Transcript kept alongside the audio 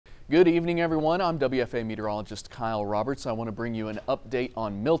Good evening, everyone. I'm WFA meteorologist Kyle Roberts. I want to bring you an update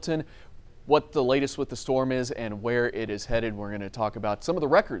on Milton, what the latest with the storm is and where it is headed. We're going to talk about some of the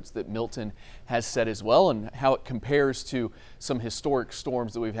records that Milton has set as well and how it compares to some historic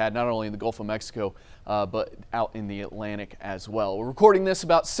storms that we've had not only in the Gulf of Mexico but out in the Atlantic as well. We're recording this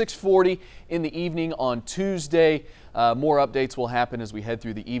about 6:40 in the evening on Tuesday. More updates will happen as we head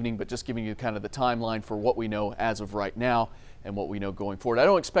through the evening, but just giving you kind of the timeline for what we know as of right now and what we know going forward. I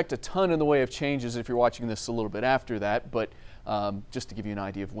don't expect a ton in the way of changes if you're watching this a little bit after that, but just to give you an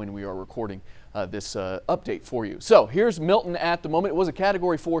idea of when we are recording this update for you. So here's Milton at the moment. It was a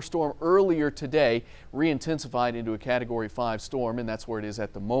Category 4 storm earlier today, re-intensified into a Category 5 storm, and that's where it is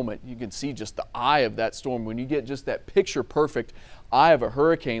at the moment. You can see just the eye of that storm. When you get just that picture perfect eye of a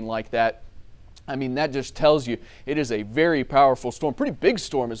hurricane like that, I mean, that just tells you it is a very powerful storm, pretty big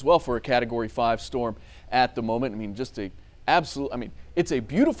storm as well for a Category 5 storm at the moment. I mean, just a absolute, I mean, it's a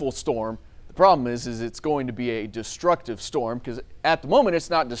beautiful storm. The problem is it's going to be a destructive storm because at the moment it's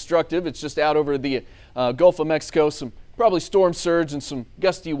not destructive. It's just out over the Gulf of Mexico, some probably storm surge and some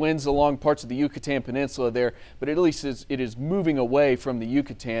gusty winds along parts of the Yucatan Peninsula there, but at least it is moving away from the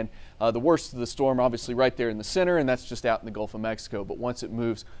Yucatan. The worst of the storm obviously right there in the center, and that's just out in the Gulf of Mexico. But once it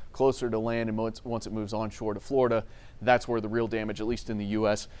moves closer to land and once it moves onshore to Florida, that's where the real damage, at least in the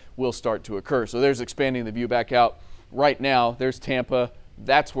U.S., will start to occur. So there's expanding the view back out. Right now, there's Tampa.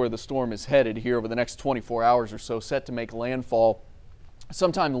 That's where the storm is headed here over the next 24 hours or so, set to make landfall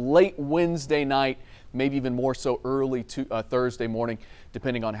sometime late Wednesday night, maybe even more so early Thursday morning,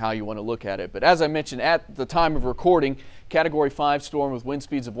 depending on how you want to look at it. But as I mentioned at the time of recording, Category 5 storm with wind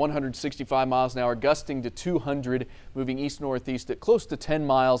speeds of 165 miles an hour, gusting to 200, moving east-northeast at close to 10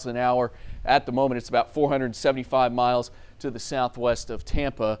 miles an hour. At the moment, it's about 475 miles to the southwest of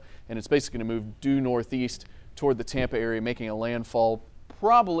Tampa, and it's basically going to move due northeast toward the Tampa area, making a landfall,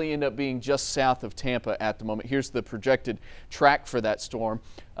 probably end up being just south of Tampa at the moment. Here's the projected track for that storm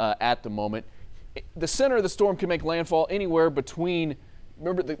at the moment. The center of the storm can make landfall anywhere between,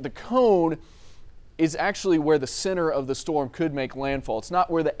 remember the cone is actually where the center of the storm could make landfall. It's not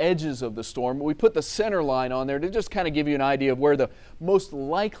where the edges of the storm. We put the center line on there to just kind of give you an idea of where the most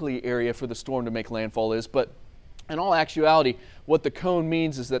likely area for the storm to make landfall is. But in all actuality, what the cone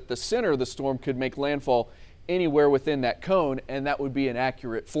means is that the center of the storm could make landfall anywhere within that cone, and that would be an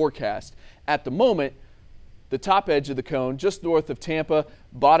accurate forecast. At the moment, the top edge of the cone just north of Tampa,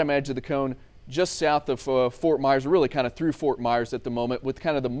 bottom edge of the cone just south of Fort Myers, really kind of through Fort Myers at the moment, with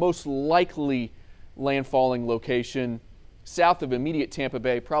kind of the most likely landfalling location south of immediate Tampa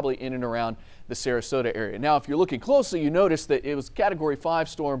Bay, probably in and around the Sarasota area. Now, if you're looking closely, you notice that it was a Category 5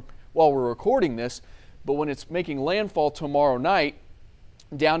 storm while we're recording this, but when it's making landfall tomorrow night,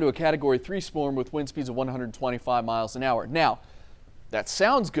 down to a Category 3 storm with wind speeds of 125 miles an hour. Now, that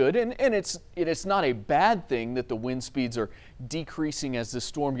sounds good, and it's not a bad thing that the wind speeds are decreasing as the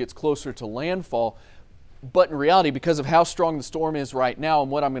storm gets closer to landfall. But in reality, because of how strong the storm is right now, and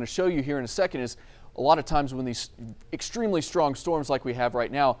what I'm going to show you here in a second is a lot of times when these extremely strong storms like we have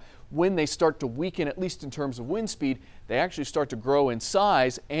right now, when they start to weaken, at least in terms of wind speed, they actually start to grow in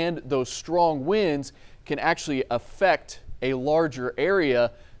size, and those strong winds can actually affect a larger area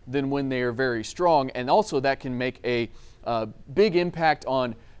than when they are very strong, and also that can make a big impact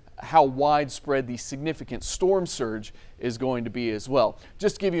on how widespread the significant storm surge is going to be as well.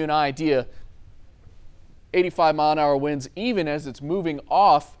 Just to give you an idea, 85 mile an hour winds even as it's moving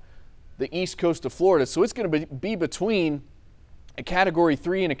off the east coast of Florida, so it's going to be between a Category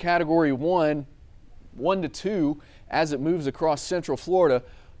 3 and a Category 1, 1 to 2 as it moves across central Florida.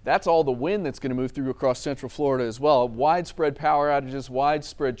 That's all the wind that's going to move through across central Florida as well. Widespread power outages,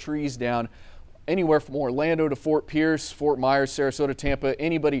 widespread trees down, anywhere from Orlando to Fort Pierce, Fort Myers, Sarasota, Tampa,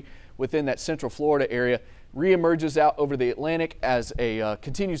 anybody within that central Florida area reemerges out over the Atlantic as a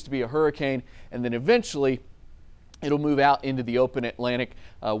continues to be a hurricane, and then eventually it'll move out into the open Atlantic,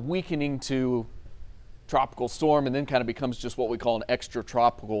 weakening to tropical storm, and then kind of becomes just what we call an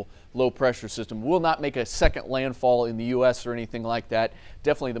extratropical low pressure system. Will not make a second landfall in the U.S. or anything like that.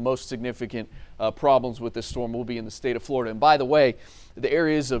 Definitely the most significant problems with this storm will be in the state of Florida. And by the way, the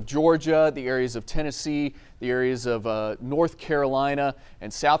areas of Georgia, the areas of Tennessee, the areas of North Carolina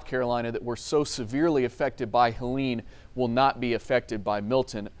and South Carolina that were so severely affected by Helene will not be affected by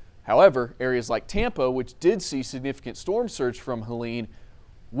Milton. However, areas like Tampa, which did see significant storm surge from Helene,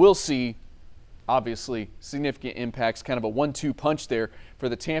 will see obviously significant impacts, kind of a 1-2 punch there for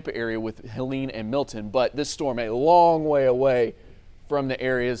the Tampa area with Helene and Milton. But this storm a long way away from the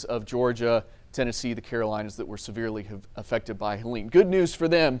areas of Georgia, Tennessee, the Carolinas that were severely affected by Helene. Good news for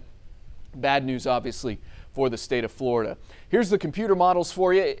them, bad news obviously for the state of Florida. Here's the computer models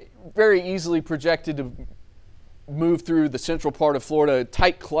for you. very easily projected to move through the central part of Florida, a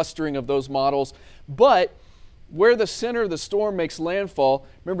tight clustering of those models. But where the center of the storm makes landfall,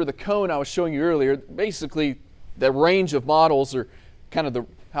 remember the cone I was showing you earlier, basically the range of models, or kind of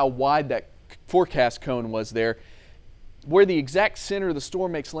how wide that forecast cone was there, where the exact center of the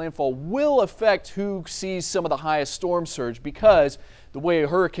storm makes landfall will affect who sees some of the highest storm surge, because the way a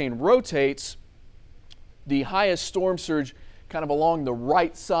hurricane rotates, the highest storm surge kind of along the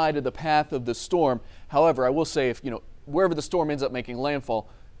right side of the path of the storm. However, I will say, if wherever the storm ends up making landfall,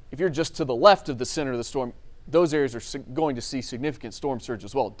 if you're just to the left of the center of the storm, those areas are going to see significant storm surge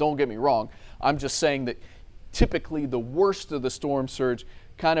as well. Don't get me wrong. I'm just saying that typically the worst of the storm surge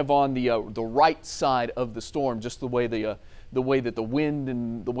kind of on the right side of the storm, just the way that the wind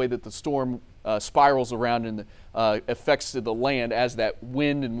and the way that the storm spirals around and affects the land as that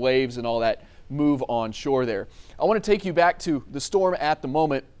wind and waves and all that move on shore there. I want to take you back to the storm at the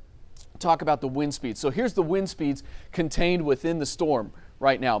moment, talk about the wind speeds. So here's the wind speeds contained within the storm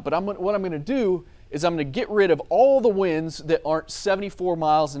right now. But what I'm going to do is I'm going to get rid of all the winds that aren't 74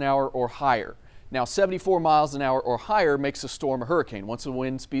 miles an hour or higher. Now, 74 miles an hour or higher makes a storm a hurricane. Once the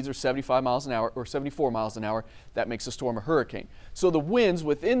wind speeds are 75 miles an hour or 74 miles an hour, that makes a storm a hurricane. So the winds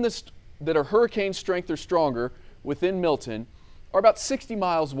within this that are hurricane strength or stronger within Milton are about 60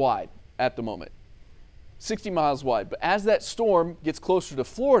 miles wide at the moment. 60 miles wide. But as that storm gets closer to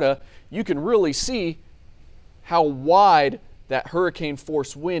Florida, you can really see how wide that hurricane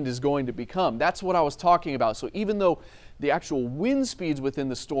force wind is going to become. That's what I was talking about. So even though the actual wind speeds within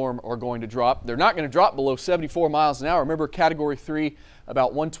the storm are going to drop, they're not going to drop below 74 miles an hour. Remember, Category 3,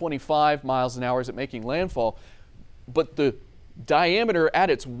 about 125 miles an hour is at making landfall. But the diameter at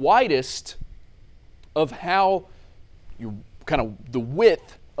its widest of how the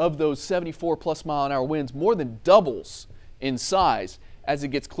width of those 74 plus mile an hour winds more than doubles in size as it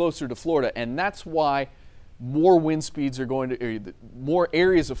gets closer to Florida. And that's why more wind speeds are going to, more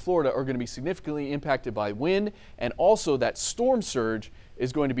areas of Florida are going to be significantly impacted by wind, and also that storm surge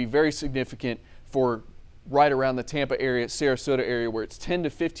is going to be very significant for right around the Tampa area, Sarasota area, where it's 10 to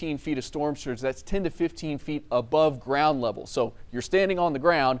 15 feet of storm surge. That's 10 to 15 feet above ground level. So you're standing on the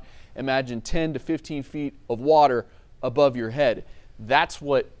ground, imagine 10 to 15 feet of water above your head. That's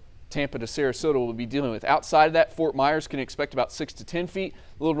what Tampa to Sarasota will be dealing with. Outside of that, Fort Myers can expect about 6 to 10 feet.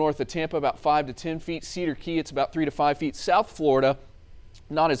 A little north of Tampa, about 5 to 10 feet. Cedar Key, it's about 3 to 5 feet. South Florida,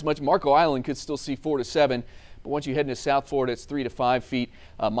 not as much. Marco Island could still see 4 to 7. But once you head into South Florida, it's 3 to 5 feet.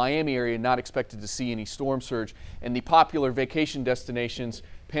 Miami area, not expected to see any storm surge. And the popular vacation destinations,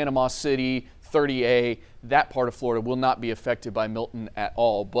 Panama City, 30A, that part of Florida will not be affected by Milton at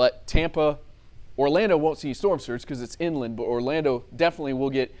all. But Tampa, Orlando won't see storm surge because it's inland, but Orlando definitely will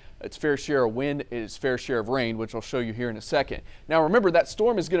get its fair share of wind and its fair share of rain, which I'll show you here in a second. Now remember, that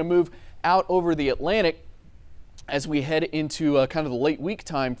storm is going to move out over the Atlantic as we head into kind of the late week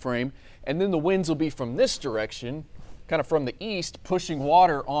time frame, and then the winds will be from this direction, kind of from the east, pushing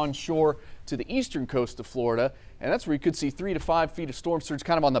water onshore to the eastern coast of Florida, and that's where you could see 3 to 5 feet of storm surge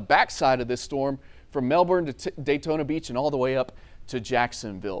kind of on the backside of this storm from Melbourne to Daytona Beach and all the way up to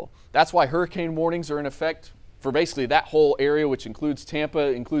Jacksonville. That's why hurricane warnings are in effect for basically that whole area, which includes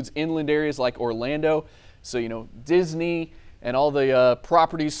Tampa, includes inland areas like Orlando. So, Disney and all the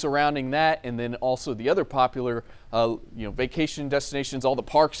properties surrounding that, and then also the other popular, vacation destinations, all the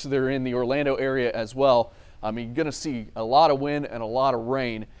parks that are in the Orlando area as well. You're going to see a lot of wind and a lot of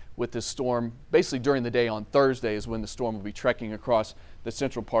rain with this storm. Basically during the day on Thursday is when the storm will be trekking across the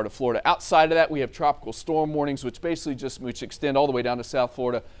central part of Florida. Outside of that, we have tropical storm warnings, which basically which extend all the way down to South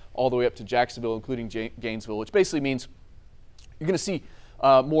Florida, all the way up to Jacksonville, including Gainesville, which basically means you're going to see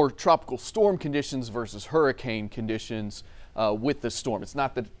more tropical storm conditions versus hurricane conditions with the storm. It's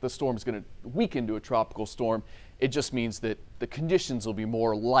not that the storm is going to weaken to a tropical storm. It just means that the conditions will be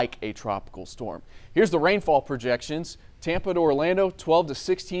more like a tropical storm. Here's the rainfall projections. Tampa to Orlando, 12 to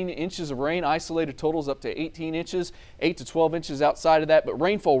 16 inches of rain. Isolated totals up to 18 inches, 8 to 12 inches outside of that. But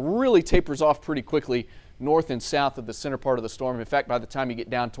rainfall really tapers off pretty quickly north and south of the center part of the storm. In fact, by the time you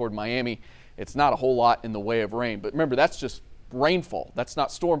get down toward Miami, it's not a whole lot in the way of rain. But remember, that's just rainfall. That's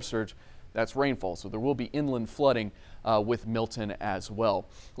not storm surge. That's rainfall. So there will be inland flooding with Milton as well.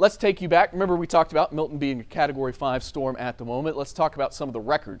 Let's take you back. Remember, we talked about Milton being a Category 5 storm at the moment. Let's talk about some of the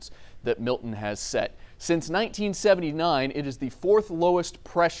records that Milton has set. Since 1979, it is the 4th lowest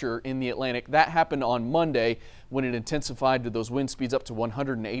pressure in the Atlantic. That happened on Monday when it intensified to those wind speeds up to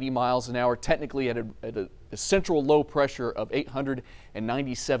 180 miles an hour, technically at a central low pressure of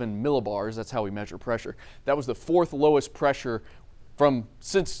 897 millibars. That's how we measure pressure. That was the 4th lowest pressure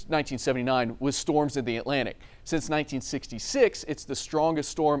since 1979 with storms in the Atlantic. Since 1966, it's the strongest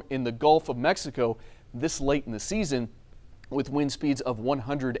storm in the Gulf of Mexico this late in the season, with wind speeds of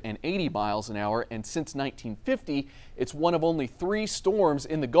 180 miles an hour. And since 1950, it's one of only 3 storms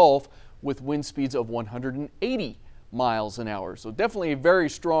in the Gulf with wind speeds of 180 miles an hour. So definitely a very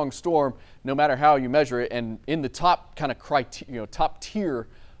strong storm, no matter how you measure it, and in the top kind of top tier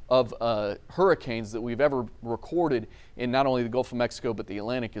of hurricanes that we've ever recorded in not only the Gulf of Mexico but the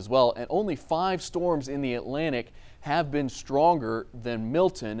Atlantic as well. And only 5 storms in the Atlantic have been stronger than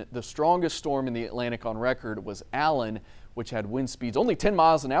Milton. The strongest storm in the Atlantic on record was Allen, which had wind speeds only 10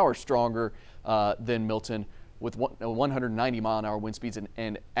 miles an hour stronger than Milton, with 190 mile an hour wind speeds.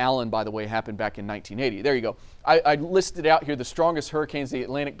 And Allen, by the way, happened back in 1980. There you go. I listed out here the strongest hurricanes in the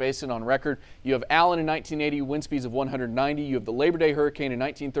Atlantic Basin on record. You have Allen in 1980, wind speeds of 190. You have the Labor Day hurricane in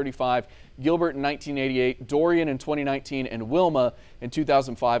 1935, Gilbert in 1988, Dorian in 2019, and Wilma in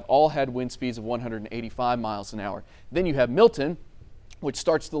 2005 all had wind speeds of 185 miles an hour. Then you have Milton, which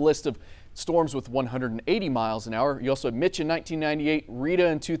starts the list of storms with 180 miles an hour. You also have Mitch in 1998, Rita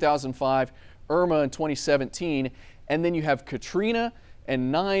in 2005, Irma in 2017, and then you have Katrina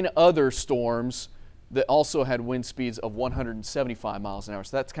and 9 other storms that also had wind speeds of 175 miles an hour.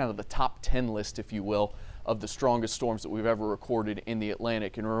 So that's kind of the top 10 list, if you will, of the strongest storms that we've ever recorded in the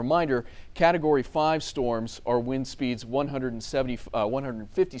Atlantic. And a reminder, Category 5 storms are wind speeds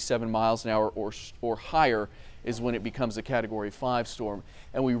 157 miles an hour or higher is when it becomes a Category 5 storm.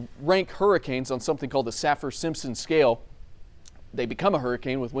 And we rank hurricanes on something called the Saffir-Simpson scale. They become a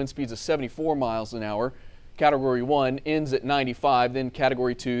hurricane with wind speeds of 74 miles an hour. Category 1 ends at 95, then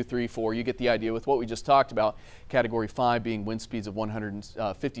Category 2, 3, 4, you get the idea with what we just talked about. Category 5 being wind speeds of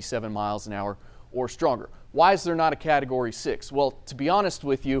 157 miles an hour or stronger. Why is there not a Category 6? Well, to be honest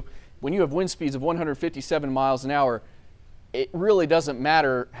with you, when you have wind speeds of 157 miles an hour, it really doesn't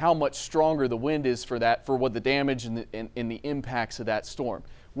matter how much stronger the wind is for what the damage and the impacts of that storm.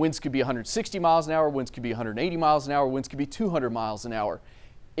 Winds could be 160 miles an hour, winds could be 180 miles an hour, winds could be 200 miles an hour.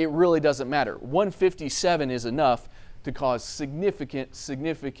 It really doesn't matter. 157 is enough to cause significant,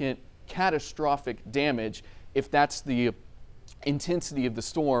 catastrophic damage if that's the intensity of the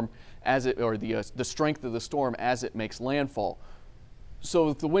storm or the strength of the storm as it makes landfall.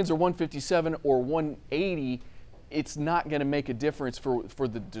 So if the winds are 157 or 180, it's not going to make a difference for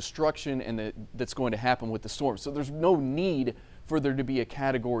the destruction and that's going to happen with the storm. So there's no need for there to be a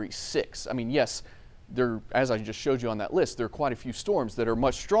Category 6. I mean, yes, as I just showed you on that list, there are quite a few storms that are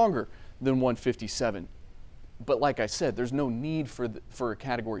much stronger than 157. But like I said, there's no need for a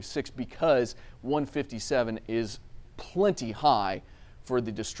Category 6 because 157 is plenty high for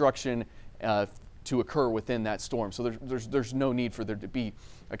the destruction to occur within that storm. So there's no need for there to be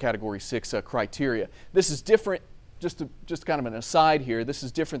a Category 6 criteria. This is different. Just kind of an aside here, this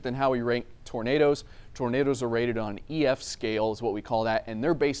is different than how we rank tornadoes. Tornadoes are rated on an EF scale is what we call that, and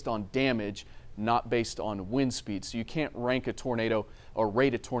they're based on damage, not based on wind speed. So you can't rank a tornado or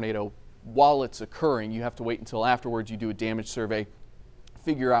rate a tornado while it's occurring. You have to wait until afterwards. You do a damage survey,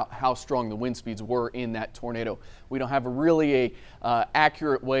 figure out how strong the wind speeds were in that tornado. We don't have a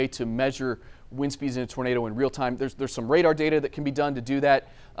accurate way to measure wind speeds in a tornado in real time. There's some radar data that can be done to do that,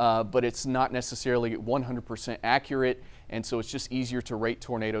 but it's not necessarily 100% accurate, and so it's just easier to rate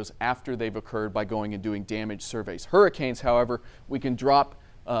tornadoes after they've occurred by going and doing damage surveys. Hurricanes, however, we can drop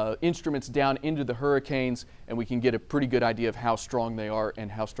instruments down into the hurricanes and we can get a pretty good idea of how strong they are and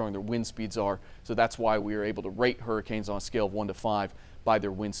how strong their wind speeds are. So that's why we are able to rate hurricanes on a scale of 1 to 5 by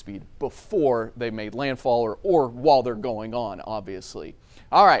their wind speed before they made landfall or while they're going on, obviously.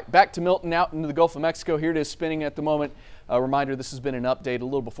 All right, back to Milton out into the Gulf of Mexico. Here it is spinning at the moment. A reminder, this has been an update a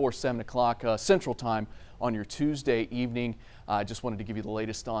little before 7 o'clock Central Time on your Tuesday evening. I just wanted to give you the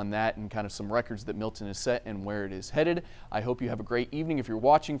latest on that and kind of some records that Milton has set and where it is headed. I hope you have a great evening. If you're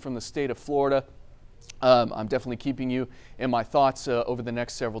watching from the state of Florida, I'm definitely keeping you in my thoughts over the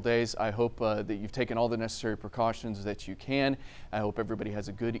next several days. I hope that you've taken all the necessary precautions that you can. I hope everybody has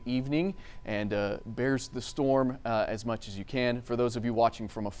a good evening and bears the storm as much as you can. For those of you watching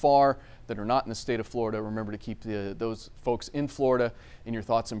from afar that are not in the state of Florida, remember to keep those folks in Florida in your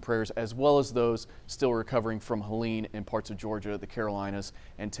thoughts and prayers, as well as those still recovering from Helene in parts of Georgia, the Carolinas,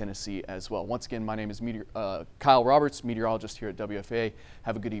 and Tennessee as well. Once again, my name is Kyle Roberts, meteorologist here at WFA.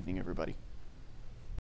 Have a good evening, everybody.